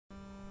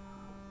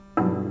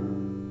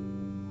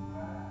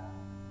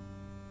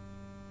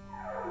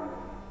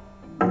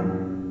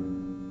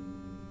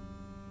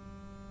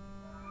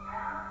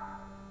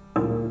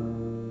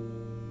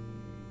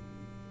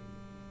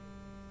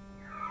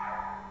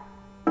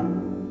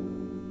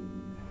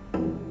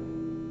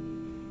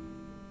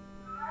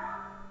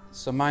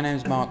So my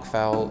name's Mark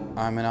Fell.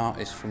 I'm an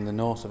artist from the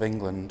north of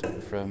England,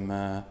 from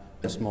a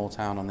small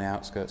town on the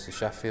outskirts of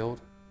Sheffield.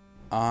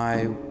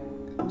 I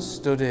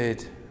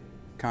studied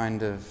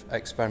kind of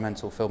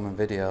experimental film and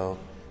video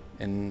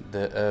in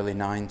the early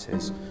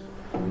 90s,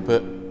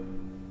 but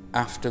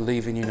after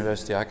leaving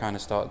university I kind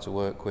of started to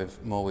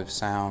work more with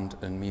sound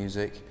and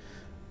music,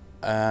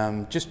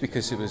 just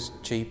because it was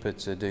cheaper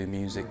to do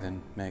music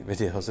than make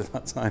videos at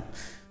that time.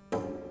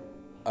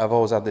 I've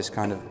always had this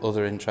kind of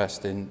other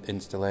interest in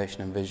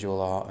installation and visual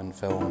art and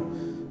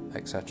film,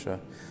 etc.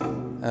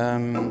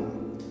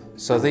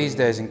 So these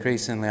days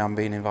increasingly I'm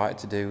being invited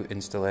to do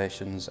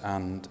installations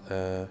and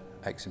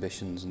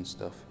exhibitions and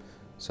stuff.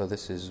 So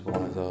this is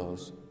one of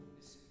those.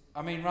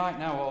 I mean, right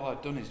now all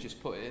I've done is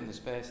just put it in the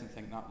space and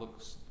think that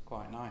looks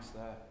quite nice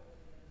there.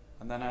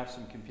 And then I have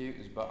some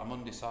computers, but I'm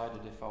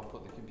undecided if I'll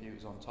put the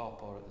computers on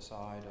top or at the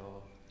side,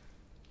 or...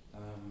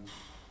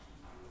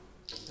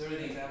 There are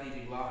these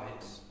LED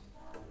lights,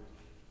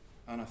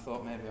 and I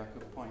thought maybe I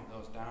could point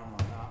those down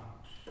like that.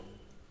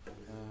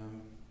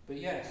 But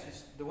yeah, it's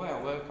just the way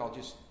I work. I'll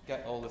just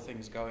get all the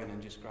things going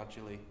and just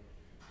gradually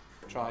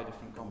try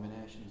different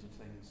combinations of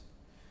things.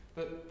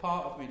 But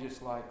part of me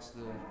just likes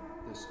the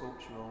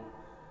sculptural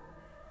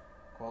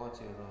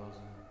quality of those.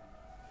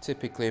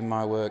 Typically in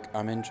my work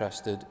I'm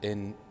interested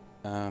in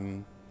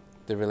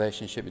the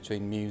relationship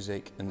between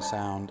music and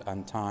sound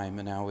and time,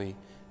 and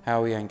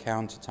how we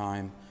encounter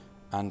time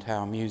and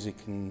how music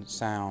and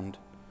sound,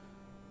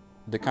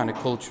 the kind of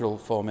cultural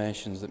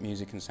formations that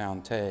music and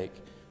sound take,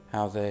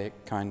 how they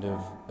kind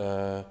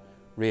of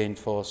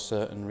reinforce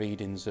certain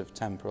readings of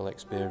temporal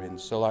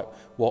experience. So like,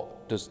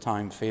 what does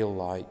time feel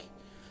like,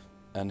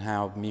 and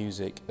how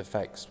music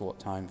affects what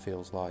time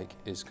feels like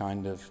is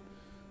kind of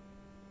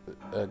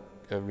a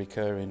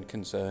recurring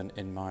concern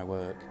in my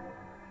work.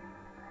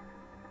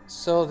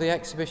 So the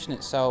exhibition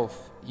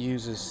itself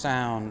uses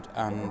sound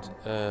and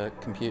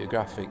computer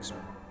graphics,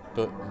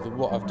 but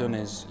what I've done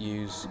is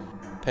use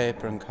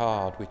paper and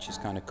card, which is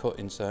kind of cut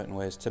in certain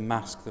ways to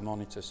mask the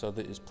monitor, so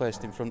that it's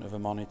placed in front of a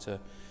monitor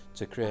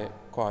to create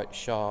quite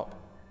sharp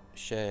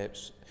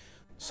shapes.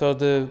 So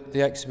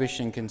the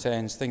exhibition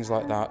contains things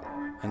like that,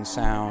 and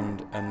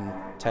sound and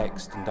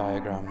text and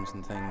diagrams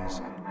and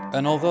things.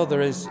 And although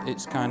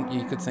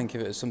you could think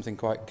of it as something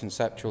quite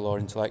conceptual or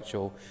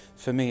intellectual,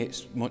 for me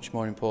it's much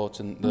more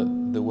important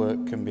that the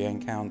work can be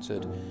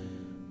encountered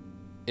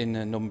in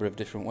a number of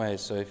different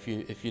ways. So if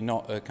you're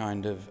not a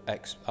kind of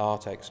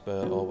art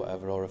expert or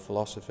whatever, or a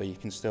philosopher, you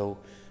can still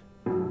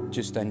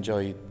just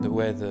enjoy the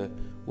way the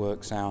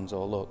work sounds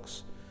or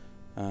looks.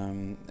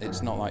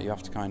 It's not like you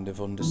have to kind of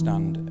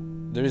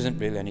understand. There isn't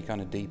really any kind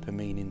of deeper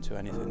meaning to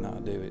anything that I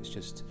do. It's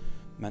just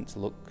meant to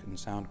look and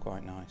sound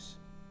quite nice.